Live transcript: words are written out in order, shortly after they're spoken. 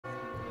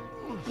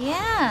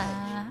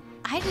Yeah.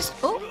 I just...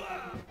 Oh!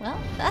 Well,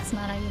 that's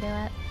not how you do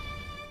it.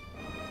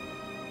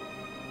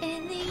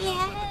 In the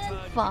end,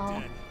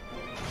 fall.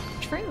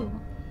 True.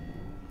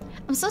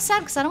 I'm so sad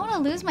because I don't want to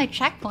lose my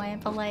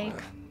checkpoint, but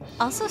like...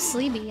 Also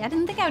sleepy. I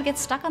didn't think I would get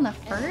stuck on the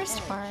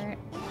first part.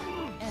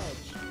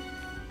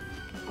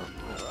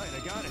 Alright, I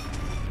got it.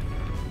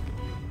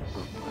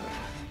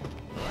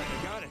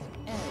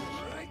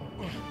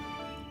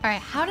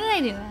 Alright, how did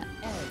I do it?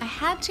 I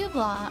had 2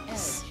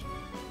 blocks.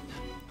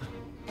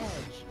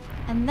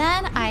 And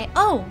then I...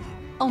 Oh!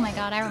 Oh my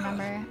god, I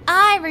remember.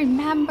 I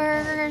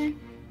remember!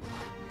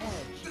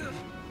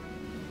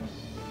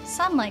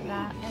 Something like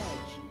that.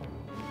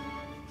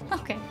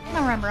 Okay, I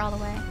don't remember all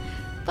the way.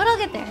 But I'll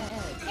get there.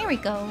 Here we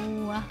go.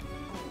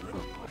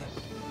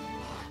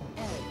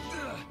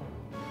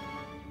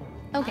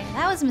 Okay,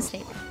 that was a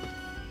mistake.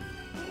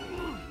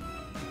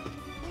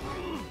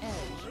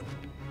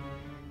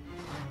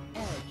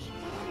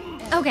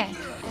 Okay.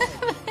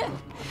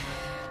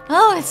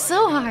 Oh, it's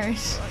so hard.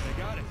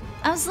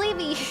 I'm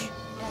sleepy.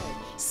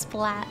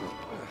 Splat.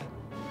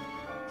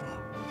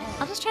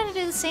 I'll just try to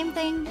do the same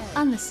thing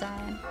on this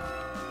side.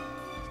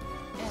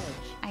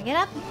 I get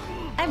up,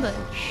 I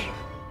push.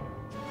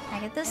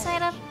 I get this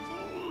side up,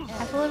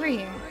 I pull over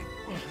here.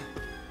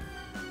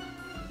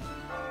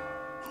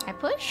 I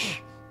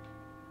push.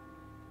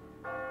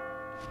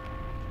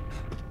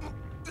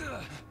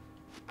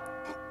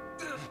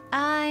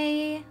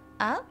 I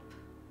up.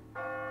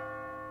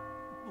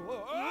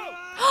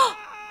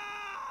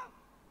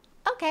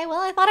 Okay,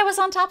 well I thought I was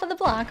on top of the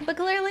block, but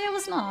clearly I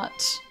was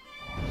not.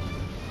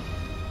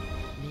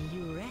 May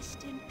you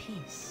rest in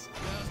peace.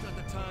 Now's not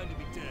the time to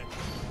be dead.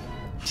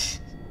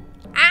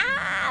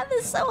 Ah,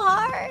 this is so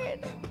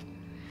hard.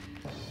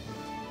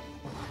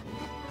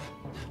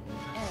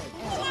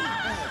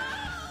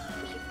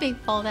 Big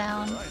fall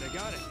down. Alright, I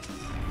got it.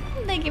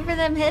 Thank you for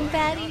them head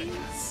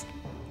patties.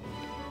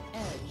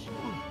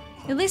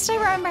 At least I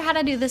remember how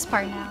to do this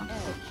part now.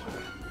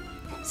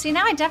 See,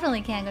 now I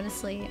definitely can't go to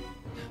sleep.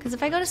 Because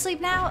if I go to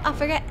sleep now, I'll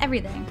forget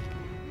everything.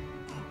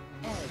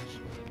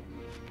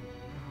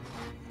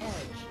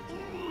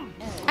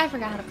 I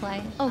forgot how to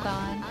play. Oh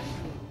god.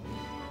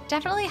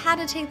 Definitely had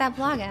to take that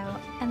block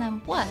out. And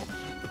then what?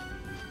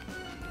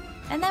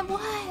 And then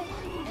what?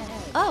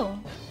 Oh,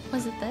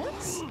 was it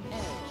this?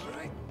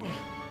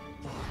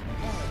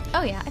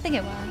 Oh yeah, I think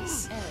it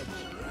was.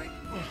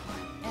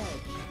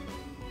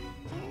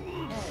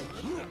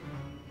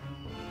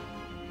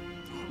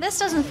 This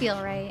doesn't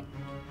feel right.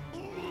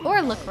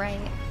 Or look right.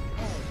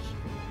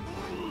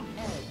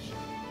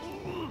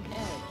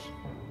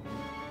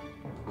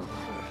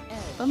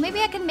 But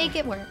maybe I can make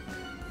it work.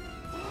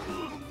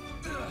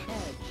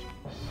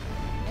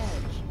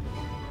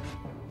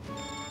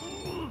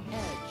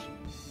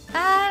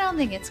 I don't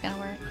think it's gonna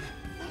work.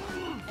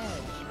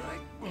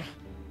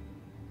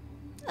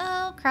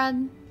 Oh,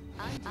 crud.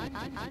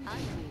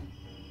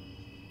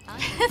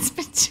 It's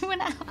been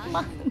 2.5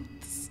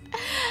 months.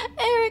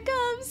 Erica,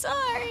 I'm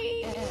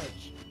sorry.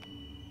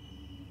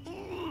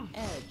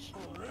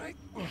 Alright.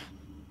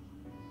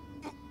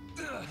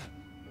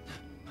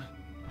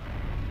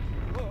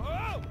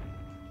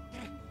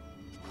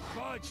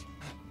 Fudge.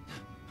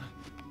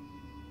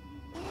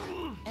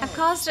 I've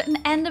caused an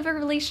end of a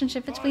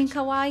relationship between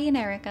Kawaii and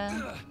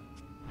Erica.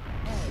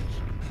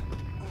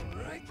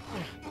 Alright.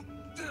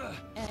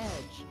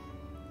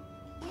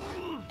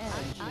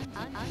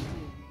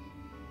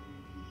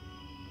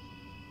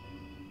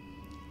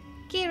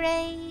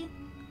 Kirei.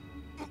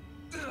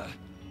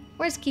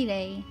 Where's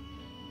Kirei?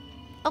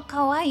 Oh,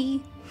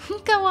 Kawaii.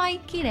 Kawaii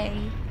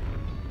Kirei.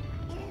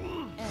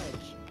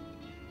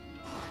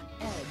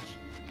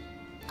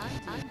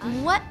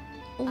 What?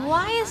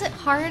 Why is it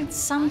hard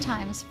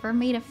sometimes for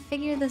me to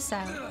figure this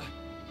out?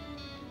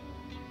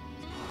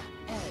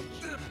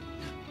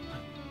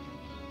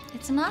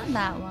 It's not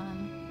that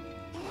one.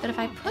 But if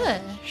I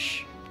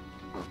push...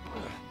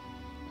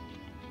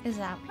 Is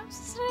that what I'm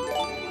supposed to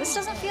do? This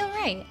doesn't feel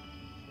right.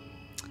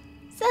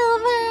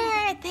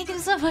 Silver! Thank you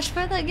so much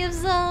for the gift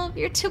sub.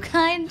 You're too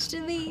kind to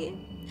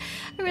me.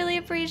 I really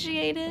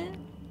appreciate it.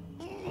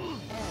 I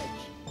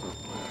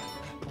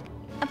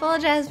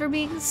apologize for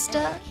being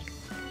stuck.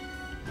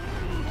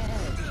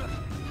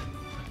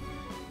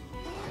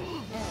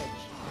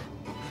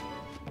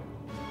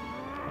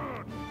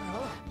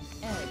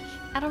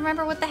 I don't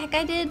remember what the heck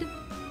I did.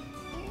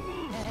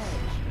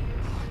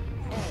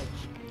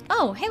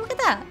 Oh, hey, look at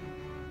that.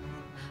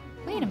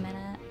 Wait a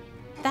minute.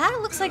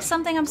 That looks like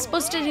something I'm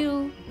supposed to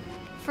do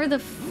for the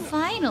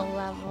final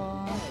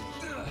level.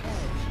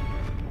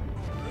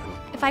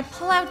 If I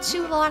pull out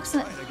 2 blocks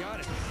and... I got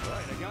it.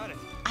 Alright, I got it.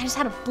 I just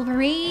had a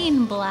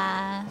brain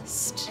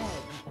blast.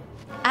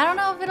 I don't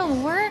know if it'll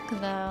work,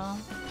 though.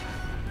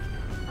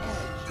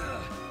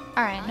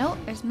 Alright, nope,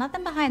 there's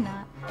nothing behind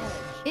that.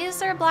 Is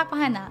there a block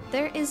behind that?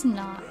 There is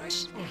not.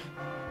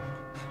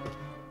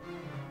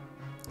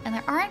 And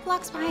there aren't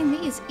blocks behind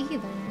these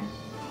either.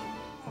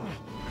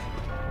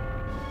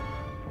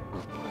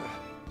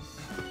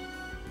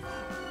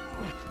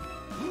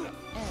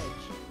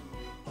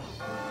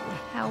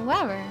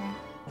 However,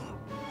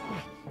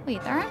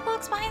 Wait, there aren't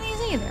blocks behind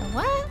these either.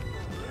 What?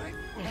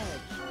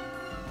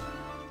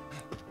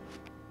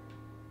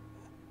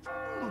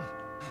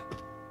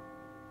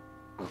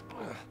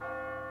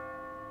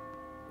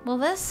 Well,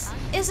 this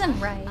isn't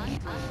right.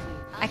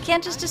 I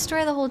can't just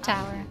destroy the whole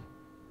tower.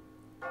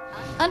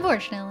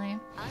 Unfortunately.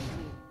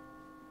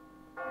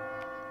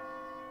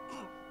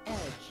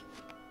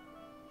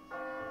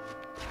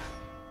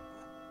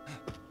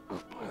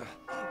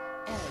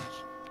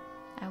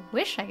 I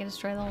wish I could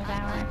destroy the whole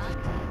tower.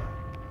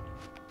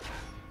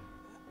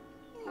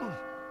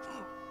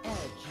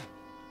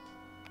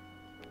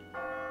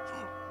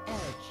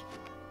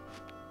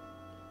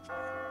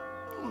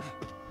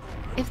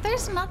 If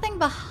there's nothing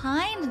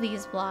behind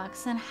these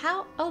blocks, then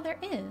how? Oh, there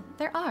is.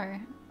 There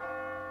are.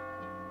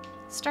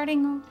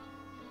 Starting.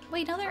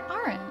 Wait, no, there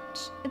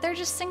aren't. They're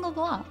just single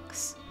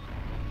blocks.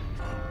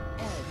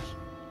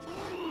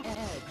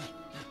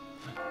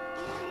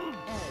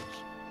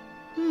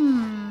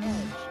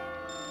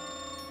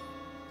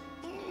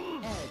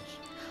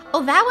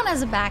 Oh, that one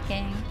has a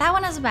backing. That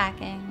one has a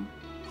backing.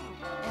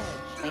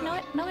 Wait,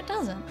 no, it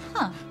doesn't.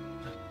 Huh.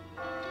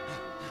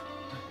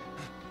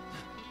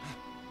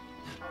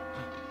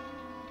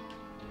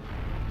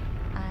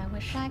 I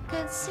wish I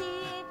could see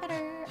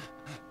better.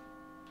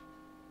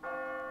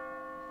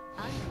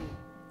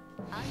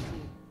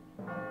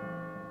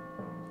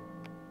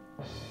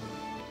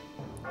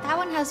 That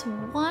one has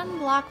one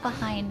block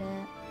behind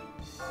it,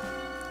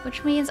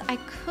 which means I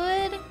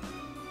could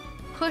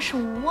push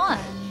one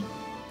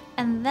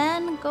and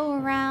then go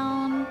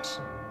around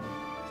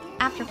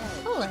after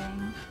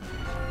pulling.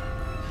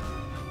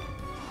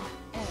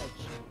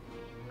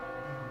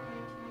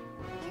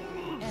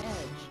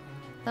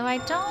 Though I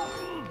don't.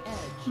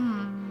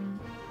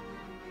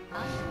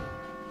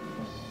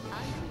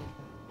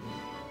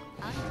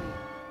 I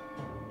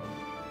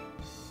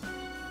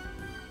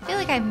feel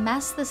like I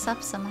messed this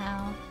up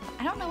somehow.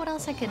 I don't know what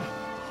else I could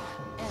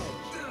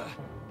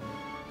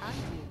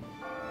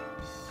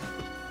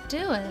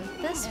do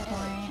at this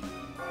point.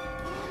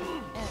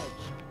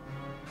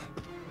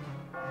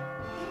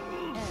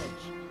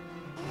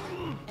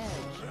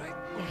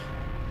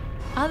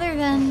 Other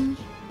than...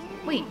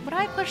 Wait, what do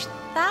I push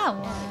that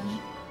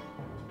one?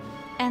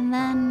 And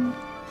then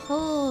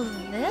pull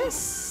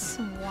this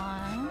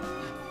one?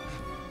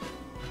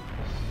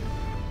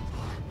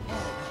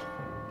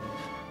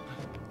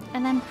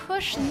 And then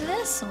push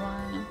this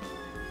one?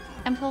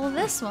 And pull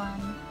this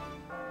one?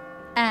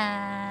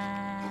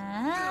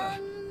 And...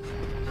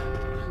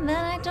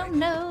 then I don't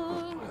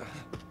know.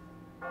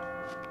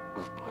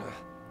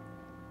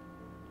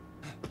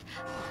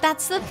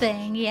 That's the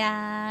thing,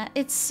 yeah.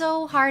 It's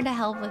so hard to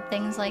help with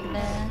things like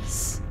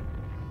this.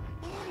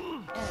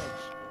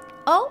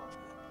 Oh!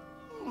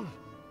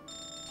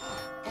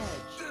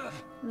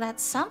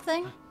 That's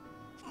something.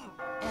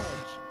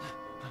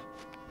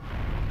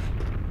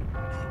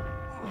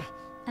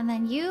 And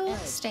then you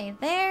stay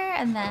there,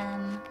 and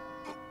then...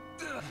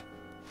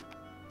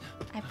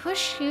 I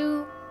push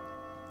you.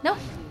 Nope,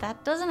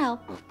 that doesn't help.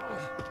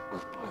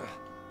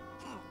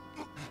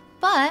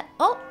 But,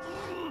 oh!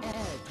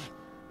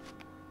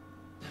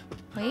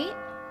 Wait.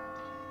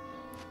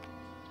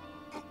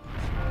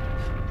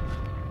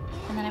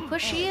 And then I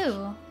push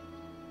you.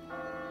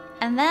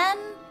 And then...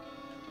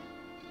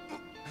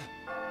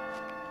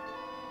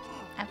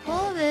 I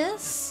pull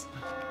this.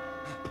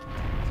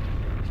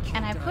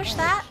 And I push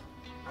that.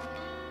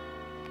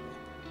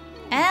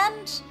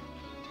 And...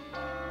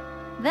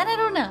 then I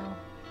don't know.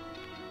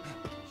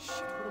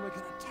 Shit, what am I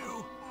gonna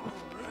do?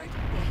 Alright.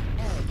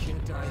 I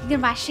can't die. You're gonna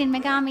buy Shin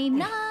Megami.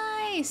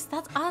 Nice!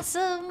 That's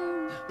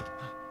awesome!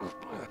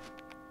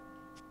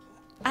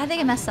 I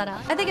think I messed that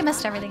up. I think I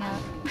messed everything up.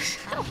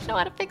 I don't know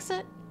how to fix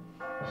it.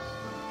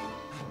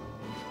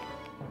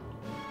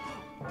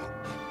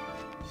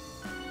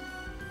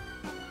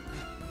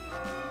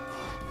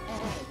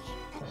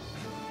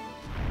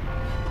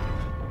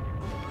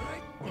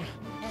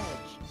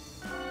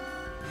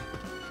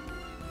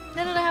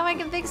 I don't know how I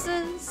can fix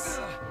this.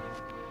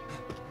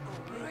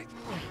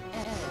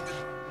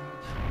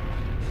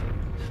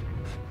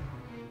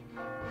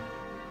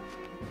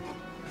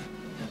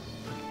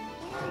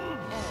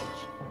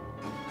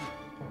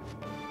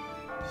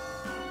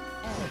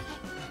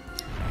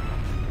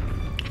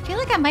 I feel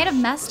like I might have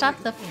messed up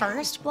the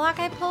first block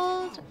I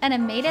pulled, and it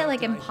made it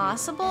like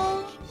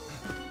impossible.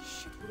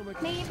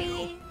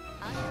 Maybe.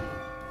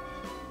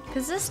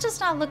 Because this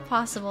does not look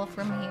possible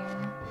from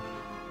here.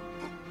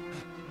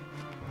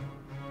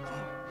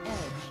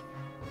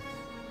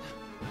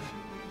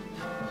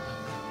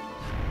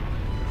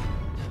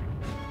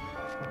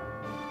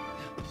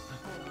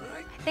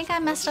 I think I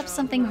messed up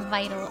something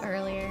vital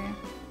earlier.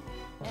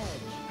 I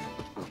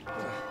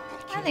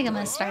think I'm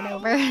gonna start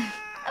over. I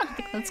don't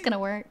think that's gonna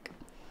work.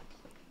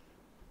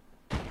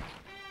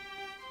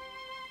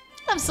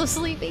 I'm so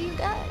sleepy, you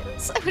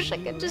guys. I wish I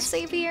could just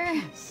save here.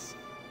 Now's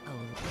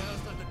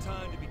not the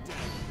time to be dead.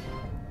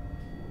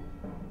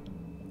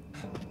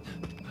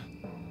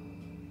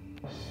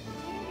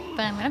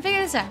 But I'm gonna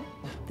figure this out.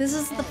 This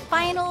is the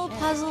final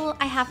puzzle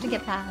I have to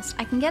get past.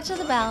 I can get to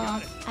the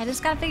bell. I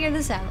just gotta figure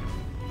this out.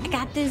 I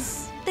got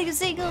this. Think of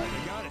Seagull.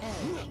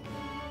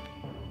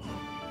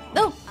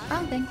 Oh,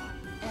 wrong thing.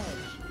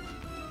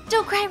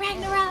 Don't cry,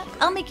 Ragnarok.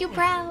 I'll make you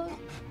proud.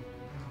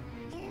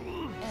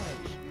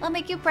 I'll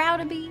make you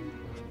proud of me.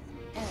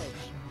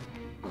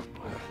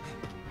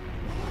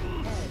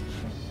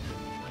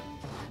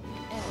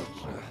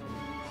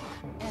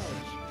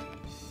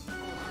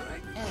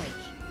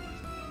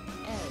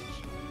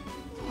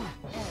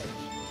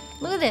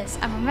 Look at this.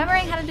 I'm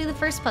remembering how to do the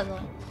first puzzle.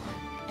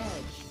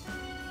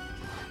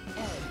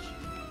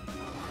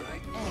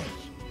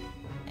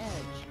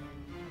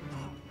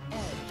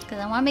 Because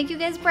I want to make you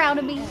guys proud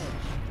of me.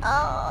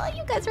 Oh,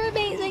 you guys are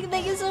amazing.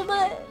 Thank you so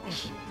much.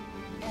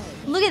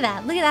 Look at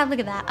that. Look at that. Look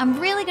at that. I'm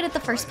really good at the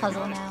first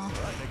puzzle now.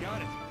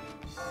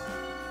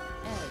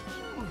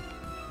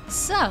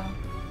 So,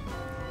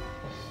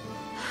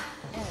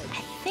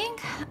 I think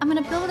I'm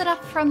going to build it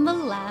up from the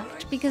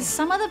left because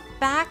some of the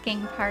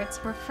backing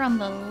parts were from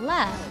the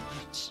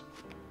left.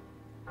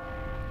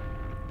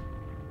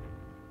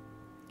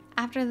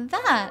 After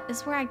that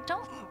is where I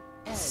don't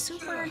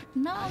super...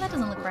 No, that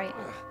doesn't look right.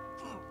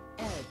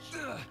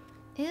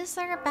 Is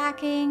there a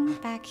backing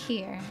back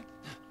here?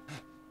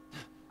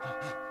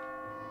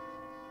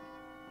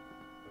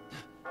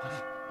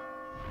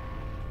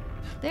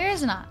 There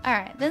is not.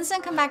 Alright,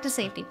 Vincent, come back to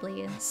safety,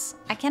 please.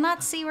 I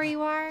cannot see where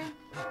you are.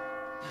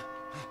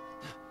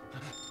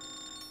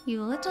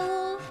 You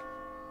little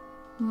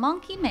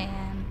monkey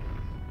man.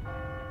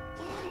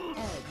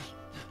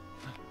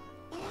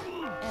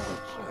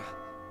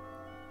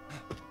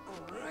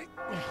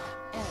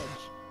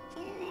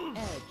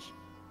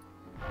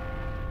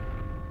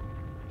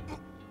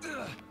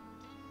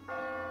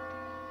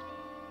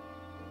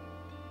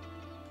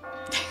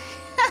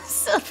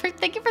 Silver,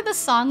 thank you for the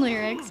song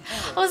lyrics.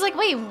 I was like,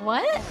 wait,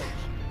 what?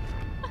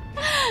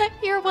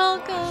 You're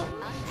welcome.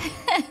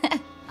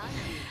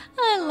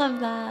 I love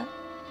that.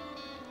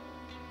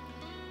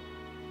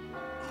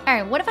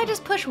 Alright, what if I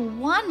just push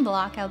one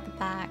block out the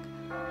back?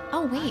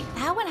 Oh wait,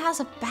 that one has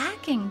a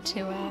backing to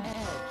it.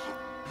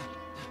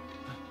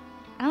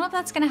 I don't know if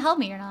that's gonna help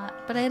me or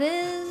not, but it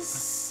is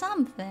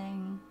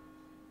something.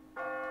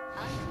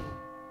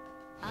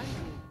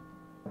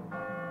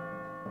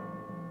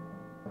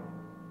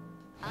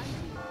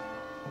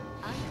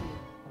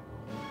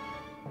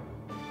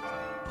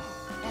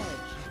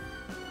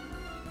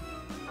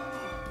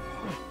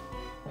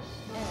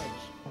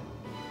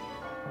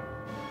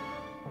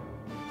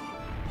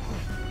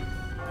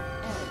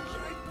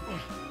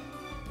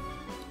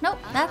 Nope,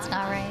 that's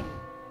not right.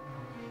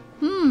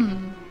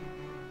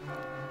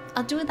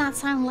 I'll do that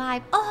sound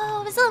live.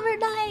 Oh, Silver,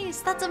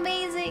 nice! That's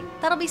amazing.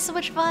 That'll be so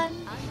much fun.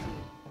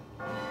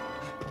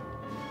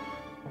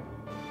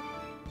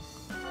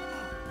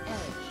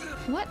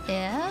 What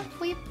if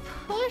we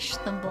push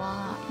the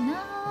block?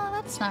 No,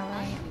 that's not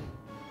right.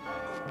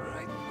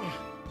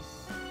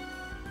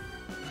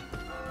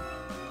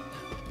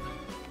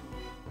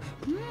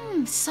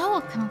 So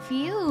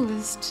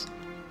confused.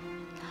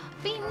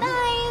 Be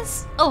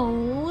nice.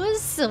 Oh,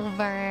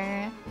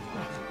 Silver.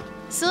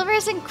 Silver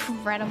is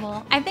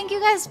incredible. I think you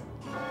guys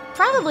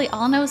probably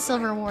all know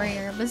Silver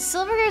Warrior, but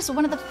Silver is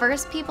one of the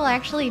first people I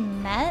actually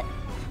met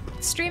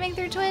streaming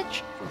through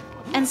Twitch.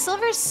 And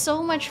Silver's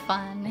so much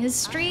fun. His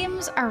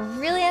streams are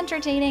really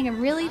entertaining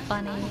and really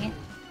funny.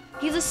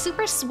 He's a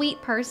super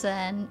sweet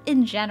person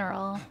in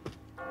general.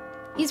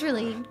 He's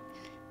really,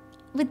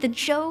 with the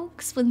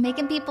jokes, with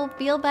making people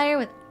feel better,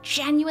 with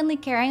genuinely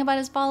caring about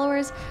his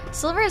followers.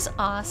 Silver is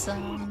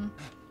awesome.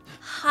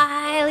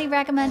 Highly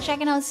recommend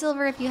checking out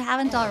Silver if you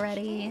haven't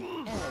already.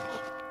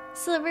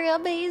 Silver,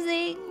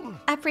 amazing.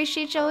 I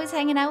appreciate you always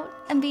hanging out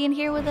and being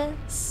here with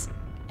us.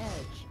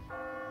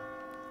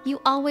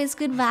 You always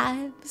good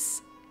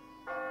vibes.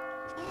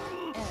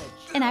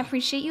 And I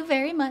appreciate you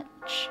very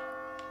much.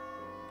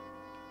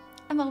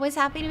 I'm always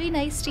happy to be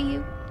nice to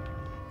you.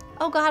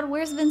 Oh God,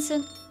 where's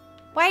Vincent?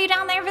 Why are you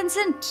down there,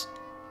 Vincent?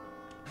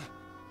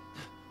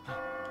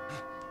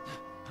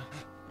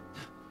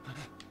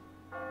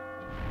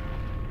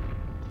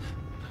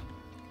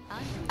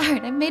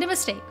 Alright, I made a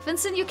mistake.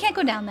 Vincent, you can't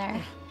go down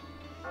there.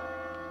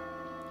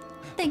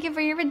 Thank you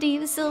for your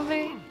redeem,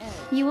 Silver.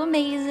 You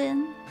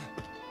amazing.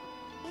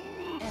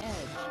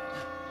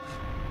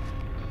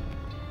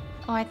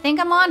 Oh, I think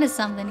I'm onto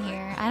something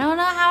here. I don't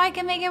know how I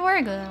can make it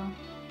work, though.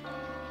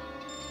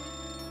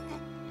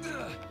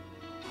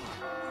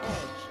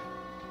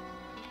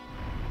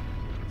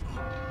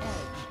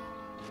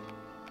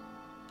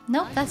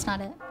 Nope, that's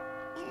not it.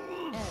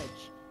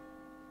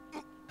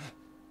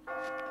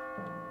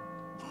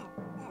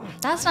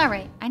 That's not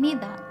right. I need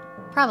that.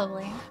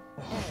 Probably.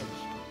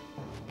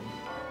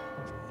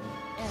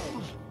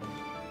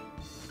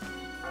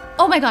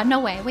 Oh my God, no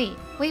way. Wait.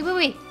 Wait, wait,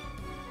 wait.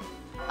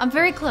 I'm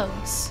very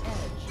close.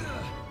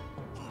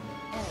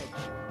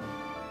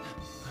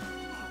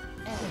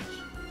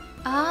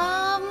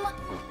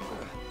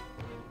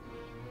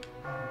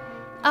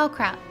 Oh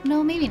crap.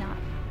 No, maybe not.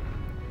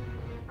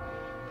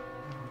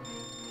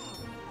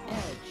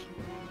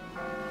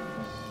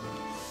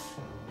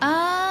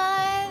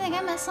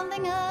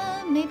 something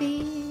up,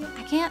 maybe.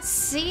 I can't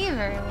see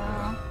very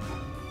well.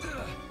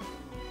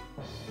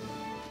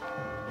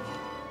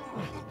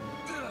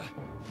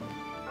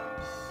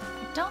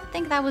 I don't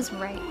think that was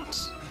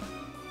right.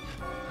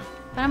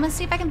 But I'm gonna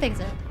see if I can fix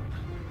it.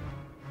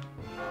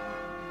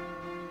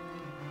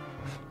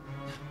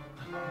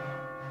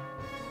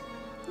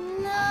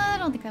 No, I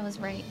don't think that was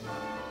right.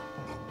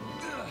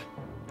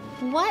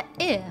 What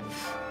if...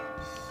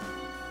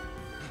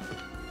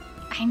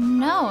 I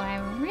know, I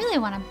really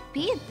want to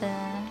beat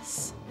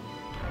this.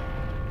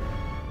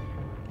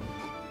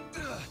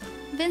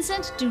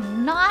 Vincent, do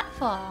not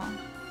fall.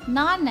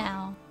 Not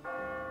now.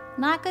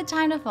 Not good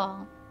time to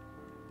fall.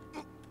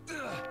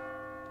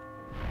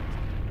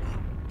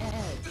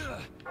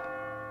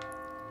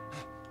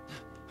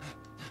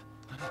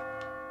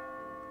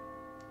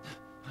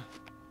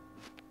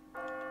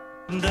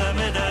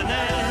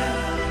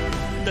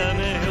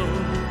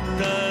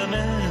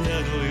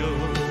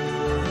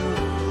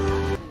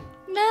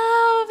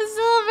 No,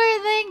 Silver,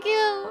 thank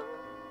you.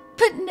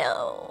 But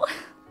no.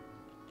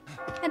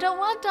 I don't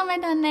want Dame.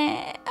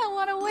 I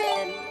want to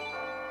win.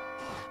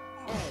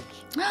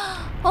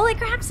 Holy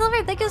crap,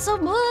 Silver, thank you so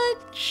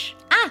much.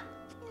 Ah!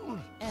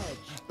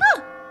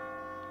 Ah!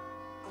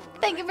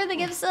 Thank you for the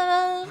gift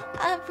sub.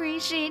 I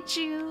appreciate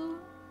you.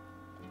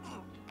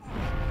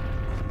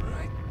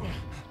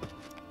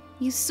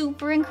 You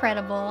super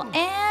incredible. And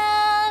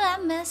I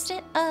messed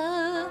it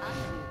up.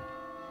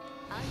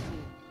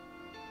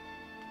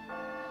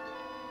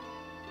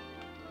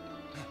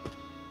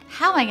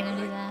 How am I gonna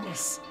do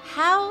this?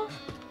 How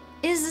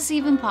is this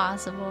even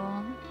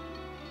possible?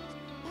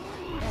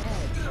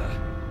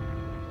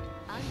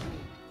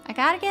 I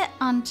gotta get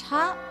on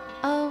top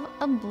of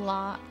a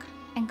block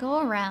and go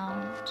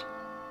around.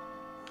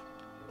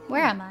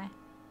 Where am I?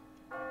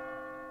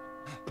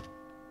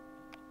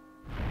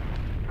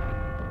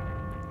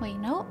 Wait,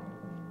 no.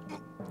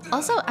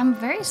 Also, I'm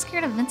very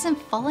scared of Vincent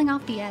falling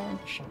off the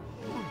edge.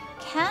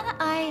 Can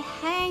I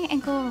hang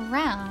and go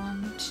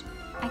around?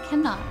 I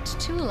cannot.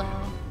 Too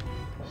low.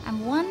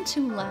 I'm one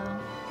too low.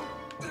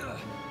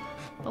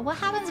 But what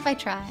happens if I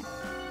try?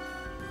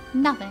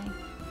 Nothing.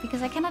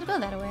 Because I cannot go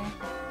that way.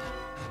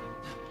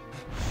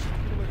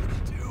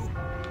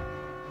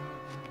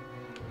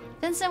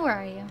 Vincent, where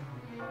are you?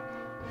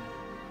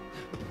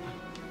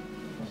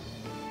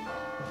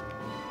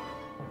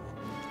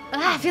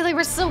 Ah, I feel like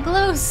we're so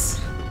close.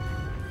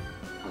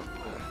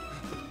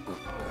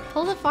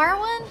 Pull the far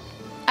one?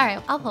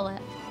 Alright, I'll pull it.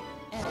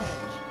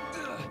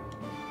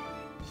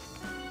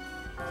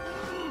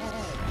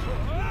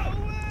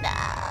 No!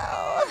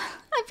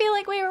 I feel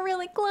like we were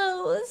really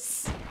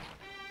close.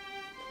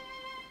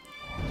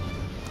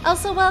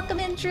 Also, welcome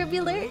in,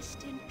 Tribular.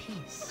 Rest in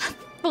peace.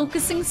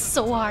 Focusing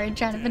so hard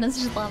trying to finish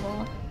this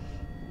level.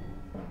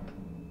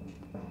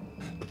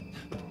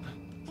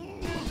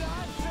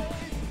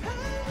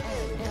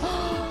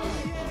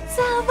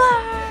 Silver!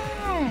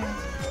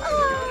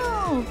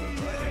 Oh!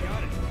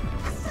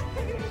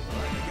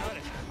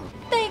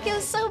 Thank you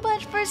so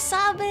much for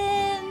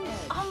subbing!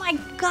 Oh my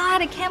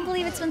god, I can't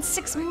believe it's been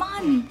 6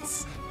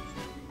 months!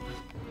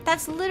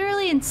 That's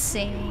literally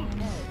insane.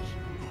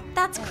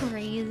 That's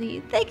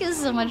crazy. Thank you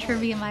so much for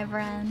being my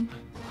friend.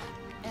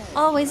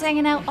 Always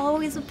hanging out,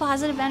 always with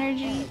positive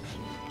energy.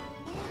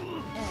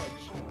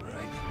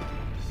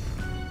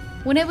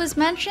 When it was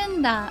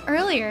mentioned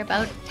earlier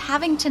about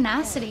having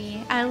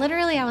tenacity, I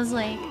was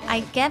like,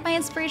 I get my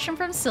inspiration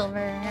from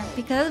Silver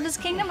because of his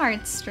Kingdom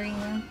Hearts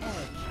stream,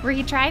 where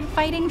he tried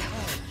fighting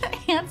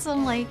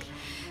Handsome like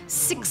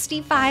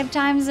 65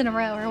 times in a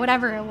row or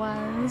whatever it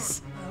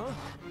was.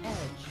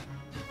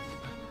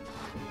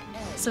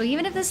 So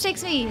even if this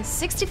takes me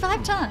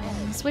 65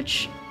 times,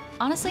 which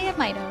honestly it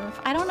might have,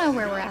 I don't know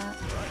where we're at.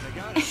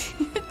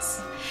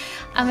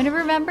 I'm gonna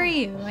remember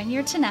you and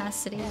your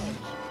tenacity.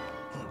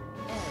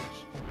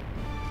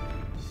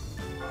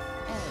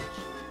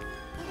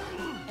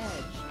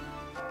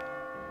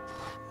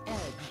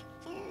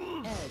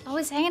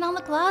 Always hanging on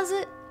the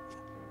closet.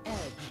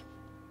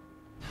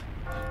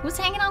 Who's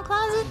hanging on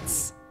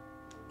closets?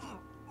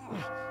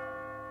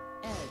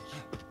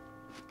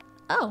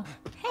 Oh,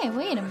 hey,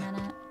 wait a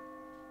minute.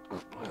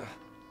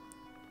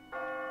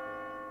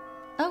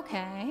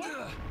 Okay.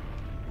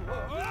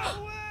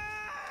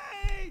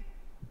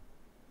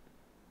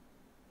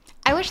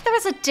 I wish there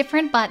was a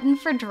different button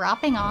for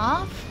dropping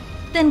off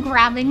than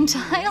grabbing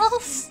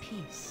tiles.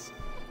 Peace.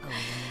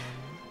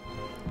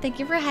 Thank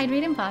you for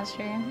hydrating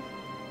posture.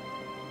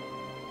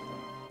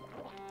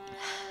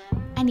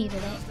 I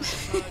needed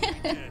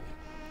it.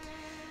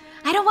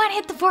 I don't want to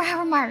hit the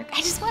 4-hour mark.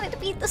 I just wanted to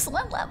beat this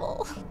one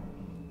level.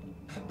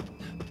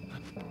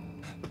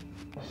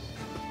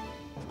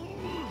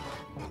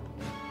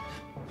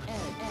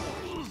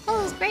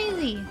 Oh, it's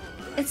crazy.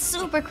 It's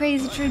super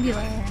crazy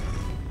Tribular.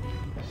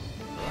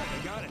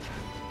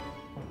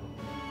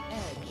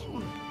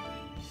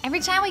 Every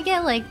time we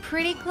get like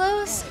pretty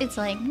close, it's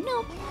like,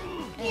 nope,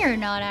 you're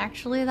not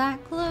actually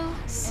that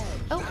close.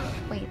 Oh,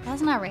 wait,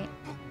 that's not right.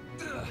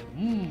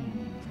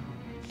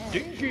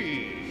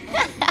 Stinky.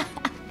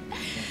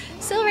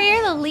 Silver,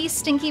 you're the the least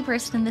stinky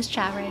person in this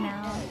chat right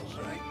now.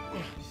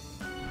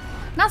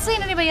 Not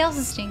saying anybody else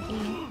is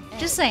stinky.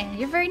 Just saying,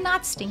 you're very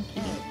not stinky.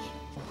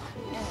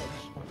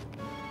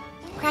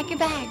 Crack your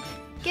bag.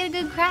 Get a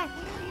good crack.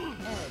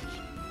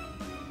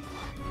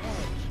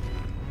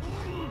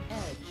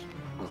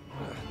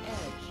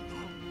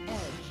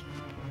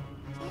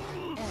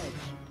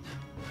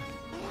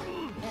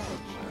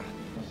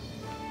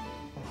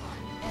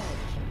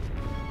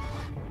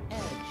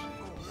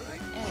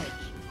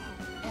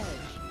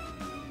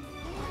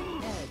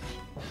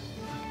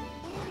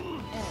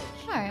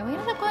 Alright, we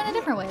ended up going a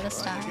different way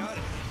this time.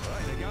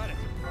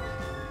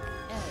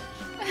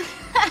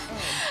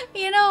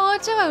 You know,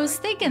 Ocho, I was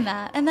thinking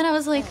that, and then I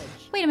was like,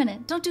 wait a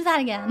minute, don't do that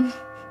again.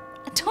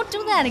 Don't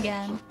do that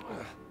again.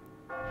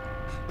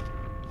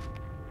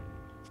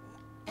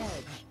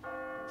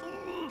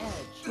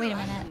 Wait a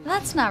minute,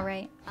 that's not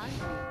right.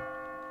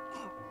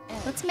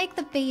 Let's make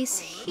the base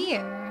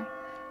here,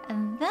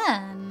 and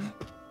then...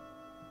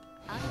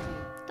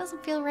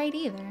 Doesn't feel right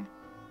either.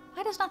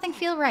 Why does nothing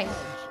feel right?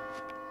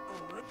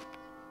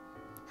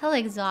 Hell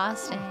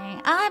exhausting.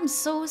 I'm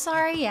so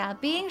sorry, yeah.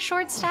 Being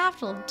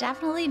short-staffed will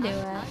definitely do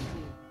it.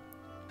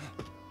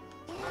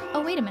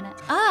 Oh, wait a minute.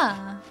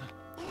 Ah!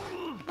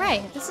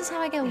 Right, this is how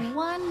I get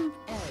one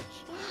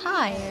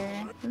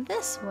higher.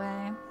 This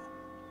way.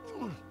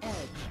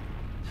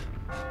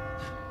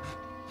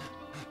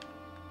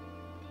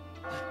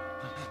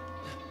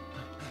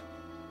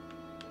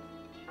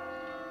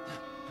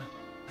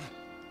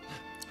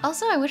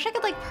 Also, I wish I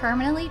could, like,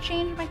 permanently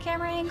change my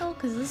camera angle,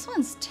 because this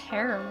one's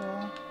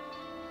terrible.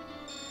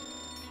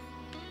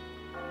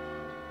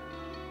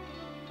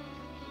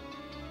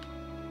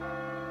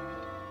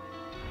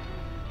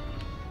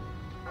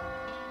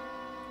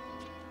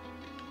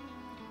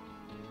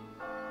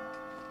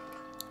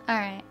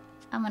 Alright,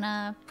 I'm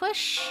gonna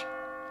push.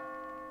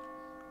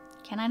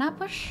 Can I not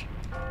push?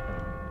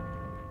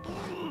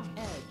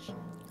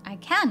 I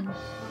can.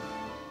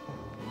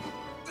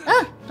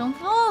 Ah! Don't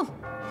fall!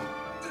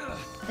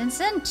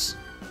 Vincent!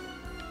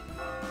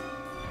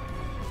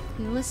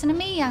 You listen to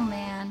me, young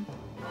man.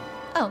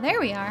 Oh, there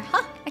we are.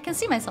 Huh, I can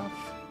see myself.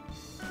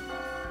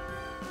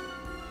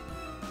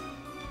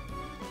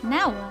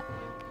 Now what?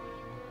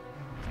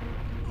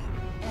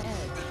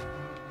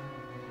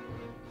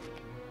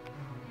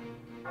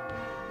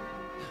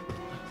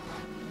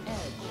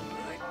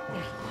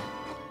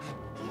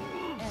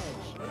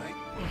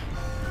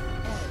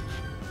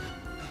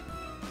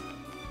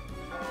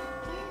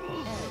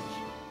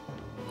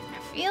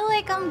 I feel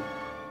like I'm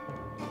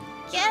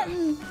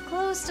getting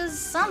close to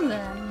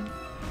something.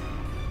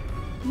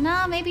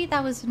 Nah, maybe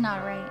that was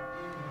not right.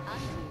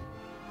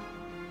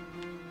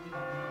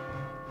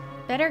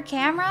 Better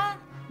camera?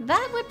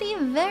 That would be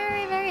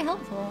very, very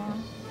helpful.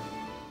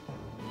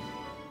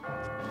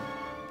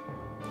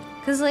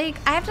 Cause like,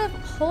 I have to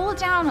hold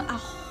down a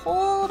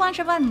whole bunch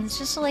of buttons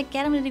just to like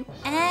get him to do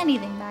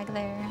anything back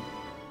there.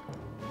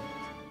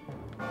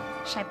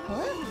 Should I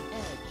pull it?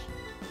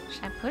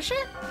 Should I push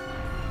it?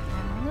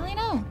 I don't really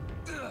know.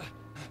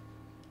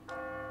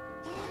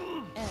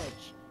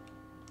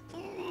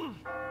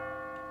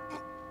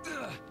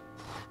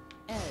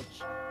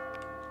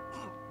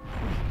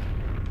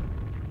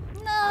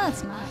 No,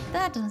 that's not.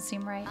 That doesn't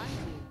seem right.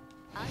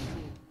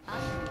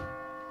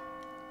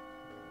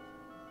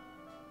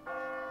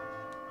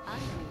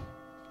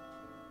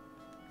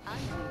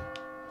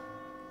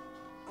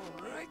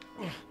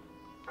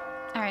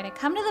 Alright, I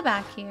come to the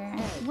back here.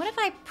 What if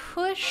I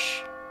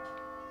push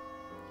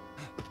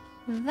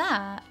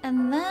that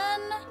and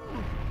then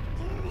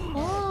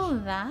pull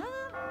that?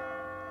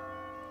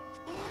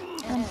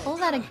 And pull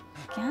that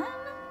again?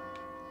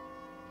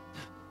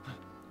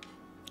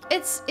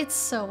 It's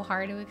so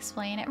hard to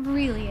explain. It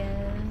really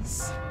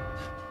is.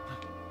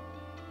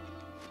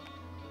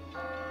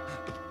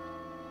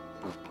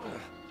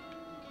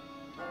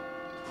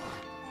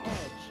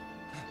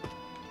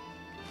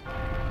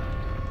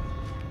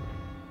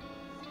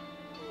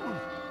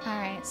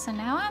 Alright, so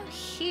now I'm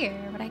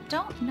here, but I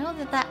don't know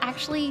that that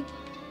actually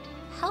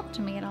helped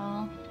me at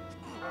all.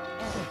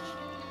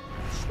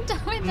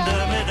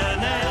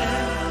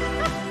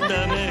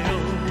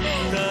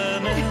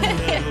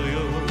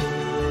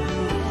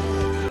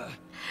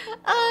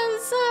 I'm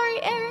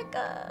sorry,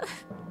 Erica.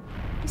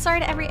 I'm sorry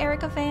to every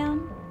Erica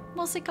fan.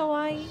 Mostly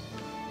kawaii.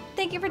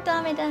 Thank you for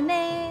Dame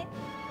Dane.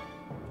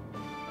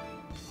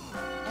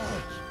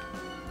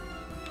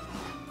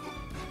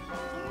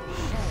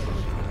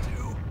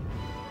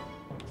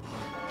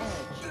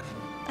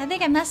 I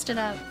think I messed it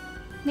up.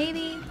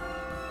 Maybe.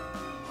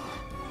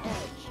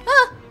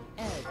 Ah!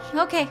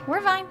 Okay,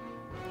 we're fine.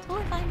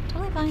 Totally fine,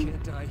 totally fine.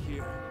 Can't die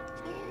here.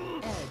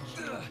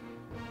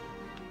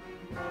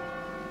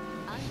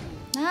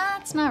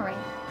 That's not right.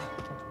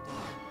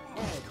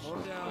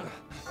 Calm down.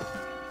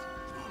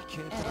 I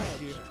can't die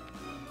here.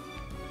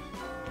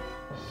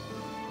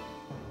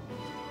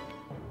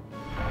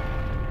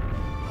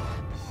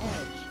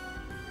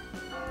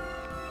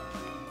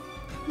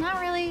 Not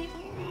really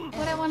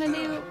what I want to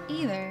do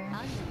either.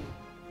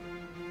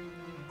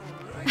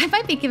 I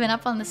might be giving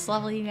up on this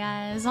level, you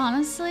guys.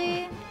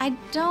 Honestly, I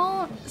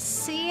don't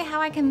see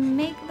how I can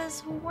make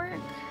this work.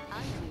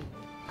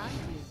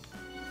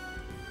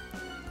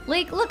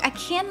 Like, look, I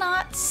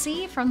cannot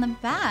see from the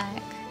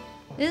back.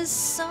 It is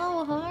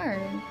so hard.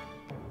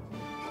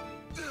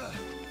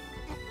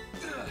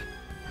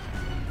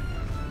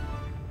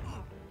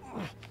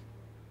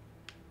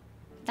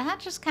 That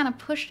just kind of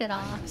pushed it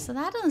off, so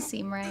that doesn't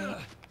seem right.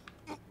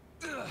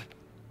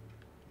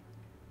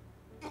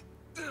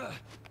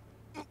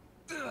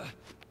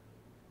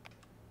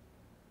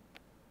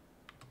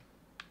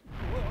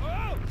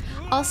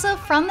 Also,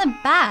 from the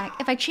back,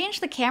 if I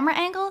change the camera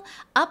angle,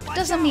 up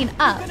doesn't mean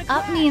up.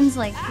 Up means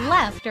like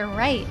left or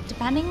right,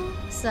 depending.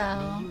 So,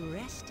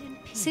 Rest in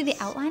peace. see the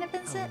outline of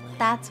Vincent?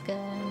 That's good.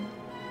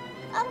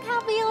 I'm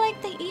happy you like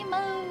the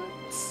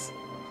emotes.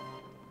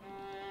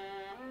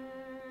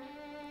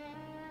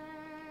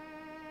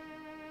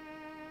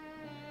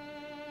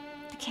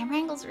 The camera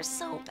angles are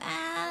so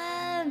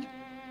bad.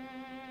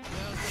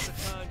 Now's not the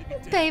time to be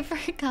taking Pay for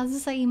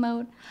Kazusa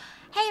emote.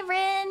 Hey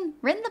Rin!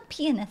 Rin the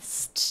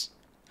pianist.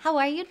 How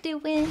are you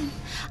doing?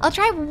 I'll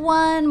try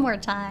one more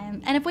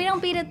time, and if we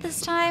don't beat it this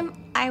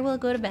time, I will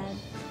go to bed.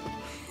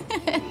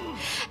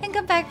 And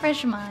come back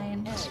fresh in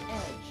mind.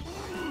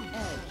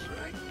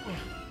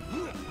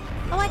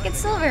 Oh, I get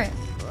silver!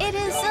 It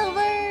is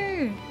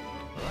silver!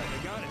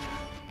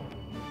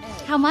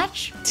 How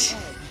much?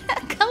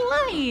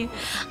 Kawaii!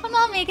 I'm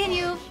not making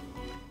you...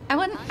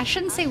 I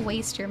shouldn't say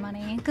waste your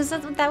money, because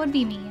that would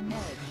be mean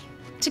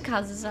to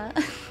Kazusa.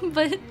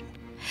 But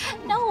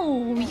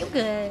no, you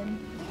good.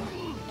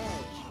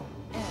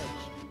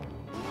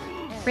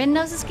 Rin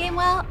knows this game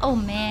well? Oh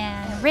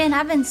man, Rin,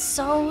 I've been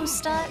so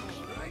stuck.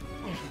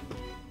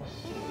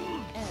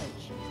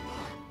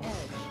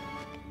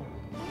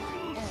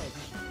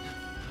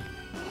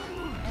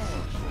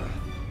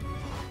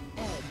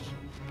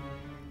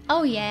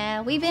 Oh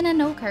yeah, we've been a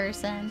no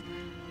cursing.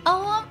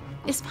 Oh,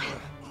 it's my...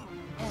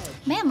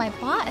 Man, my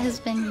bot has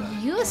been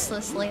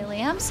useless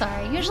lately. I'm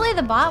sorry. Usually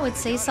the bot would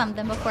say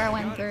something before I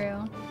went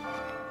through.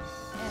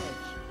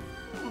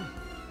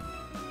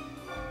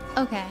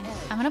 Okay,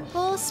 I'm gonna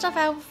pull stuff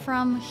out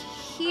from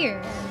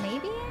here,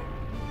 maybe?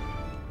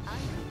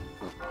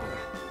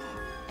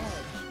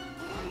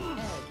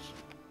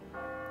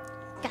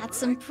 Got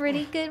some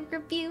pretty good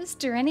reviews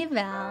during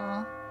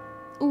eval.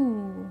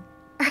 Ooh,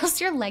 or else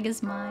your leg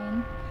is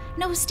mine.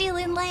 No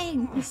stealing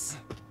legs!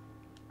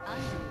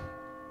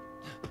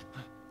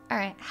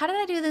 Alright, how did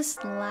I do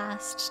this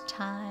last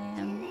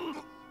time?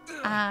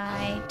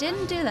 I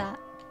didn't do that.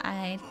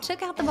 I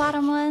took out the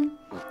bottom one,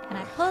 and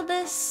I pulled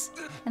this,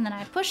 and then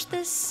I pushed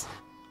this,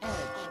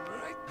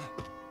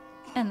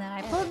 and then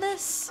I pulled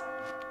this,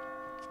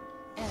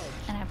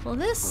 and I pulled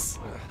this,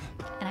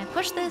 and I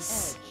pushed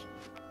this,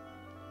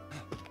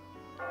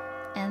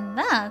 and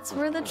that's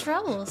where the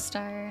trouble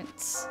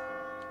starts.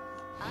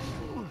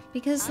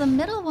 Because the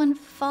middle one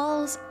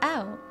falls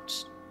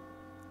out,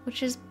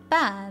 which is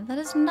bad. That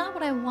is not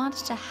what I want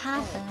to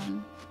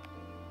happen.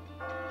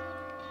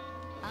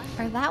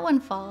 Or that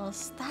one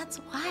falls. That's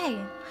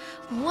why.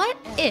 What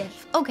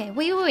if... Okay,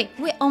 wait.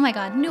 Oh my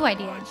god, new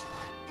idea.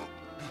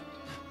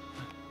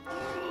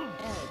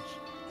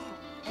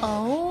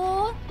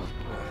 Oh.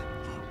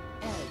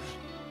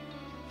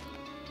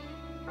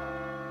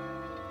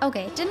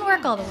 Okay, it didn't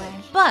work all the way,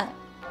 but...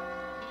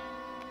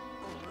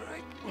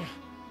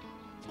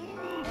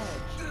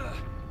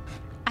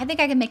 I think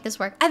I can make this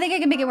work. I think I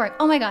can make it work.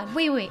 Oh my god,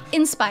 wait.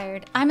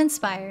 Inspired. I'm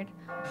inspired.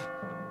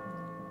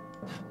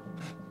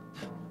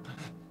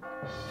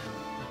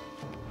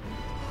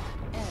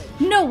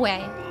 No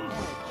way.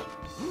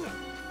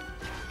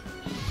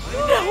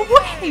 No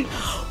way.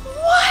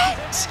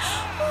 What?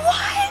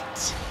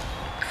 What?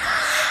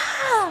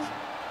 Ah!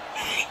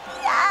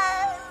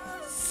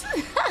 Yes.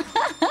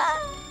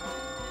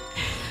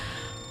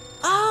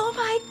 Oh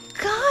my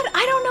god.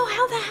 I don't know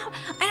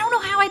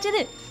how I did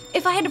it.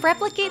 If I had to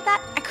replicate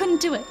that, I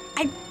couldn't do it.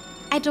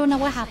 I don't know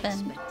what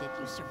happened. Expected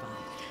you survived.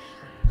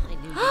 I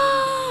knew you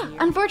would be here.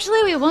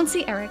 Unfortunately, we won't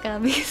see Erica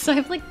because I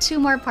have like 2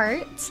 more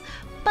parts.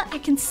 But I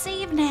can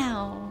save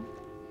now.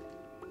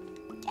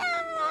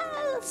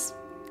 Yes!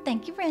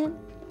 Thank you, Rin.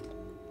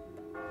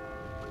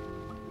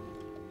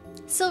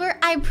 Silver,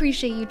 I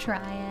appreciate you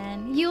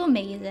trying. You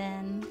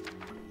amazing.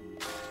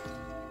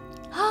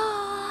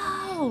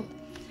 Oh,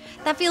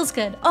 that feels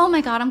good. Oh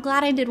my god, I'm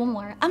glad I did one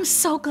more. I'm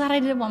so glad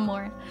I did one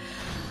more.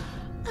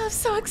 I'm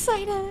so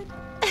excited.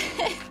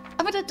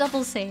 I'm gonna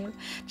double save,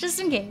 just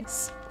in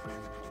case.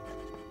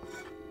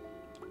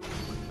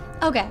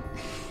 Okay.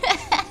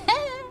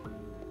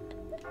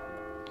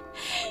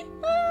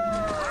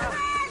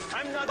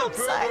 I'm not I'm a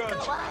sorry, pervert.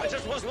 Kawaii. I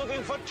just was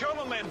looking for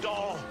Turboman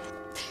doll.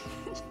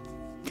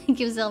 Thank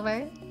you,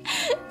 Silver.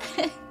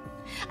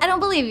 I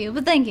don't believe you,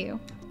 but thank you.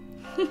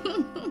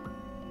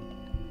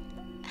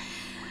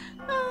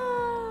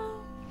 Oh.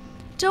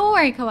 Don't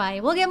worry, Kawaii.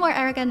 We'll get more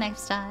Erica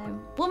next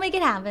time. We'll make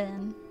it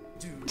happen.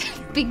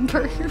 Big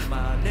perv.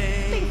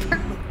 Big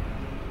perv.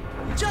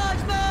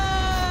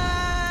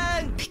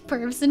 Judgment! Big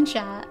pervs in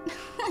chat.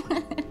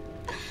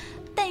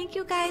 Thank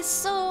Thank you guys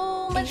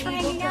so much for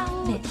hanging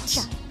out. Mitch.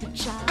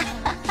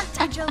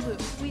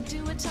 We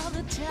do it all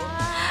the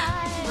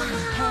time.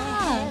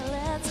 Wow. Hey,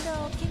 let's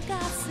go,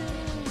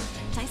 Kinkatsuru.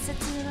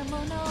 Taisetsu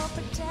mono,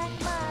 protect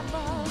my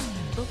balls.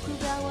 Boku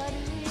ga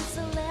warui,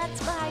 so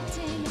let's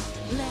fighting.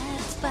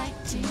 Let's fight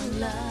to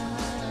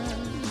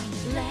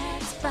love.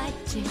 Let's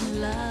fight to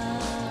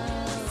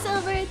love.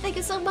 Silver, thank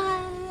you so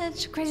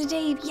much. Crazy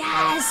Dave,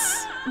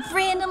 yes!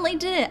 Randomly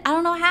did it. I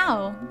don't know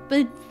how,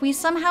 but we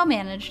somehow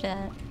managed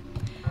it.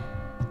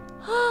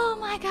 Oh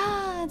my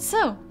god.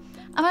 So,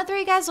 I'm gonna throw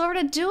you guys over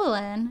to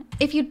Duelin.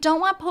 If you don't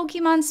want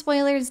Pokemon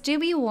spoilers, do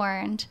be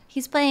warned.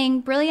 He's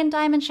playing Brilliant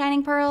Diamond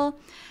Shining Pearl,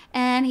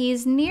 and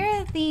he's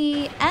near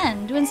the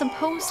end doing some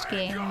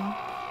post-game.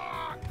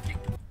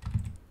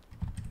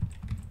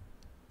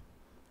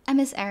 I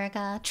miss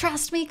Erica.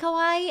 Trust me,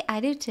 Kawaii, I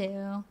do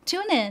too.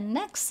 Tune in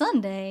next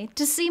Sunday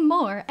to see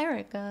more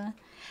Erica.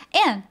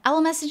 And I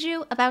will message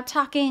you about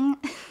talking,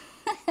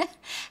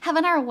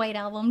 having our White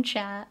Album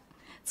chat.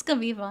 It's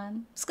gonna be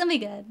fun. It's gonna be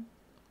good.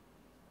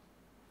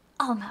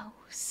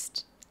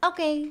 Almost.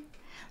 Okay.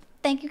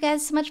 Thank you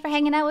guys so much for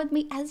hanging out with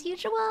me as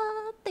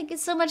usual. Thank you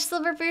so much,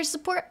 Silver, for your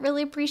support.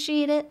 Really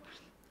appreciate it.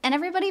 And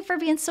everybody for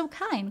being so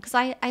kind, because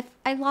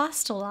I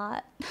lost a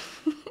lot.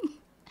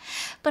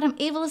 But I'm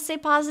able to stay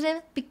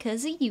positive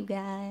because of you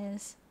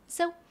guys.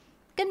 So,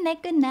 good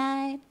night, good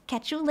night.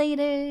 Catch you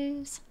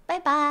later.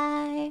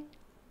 Bye-bye.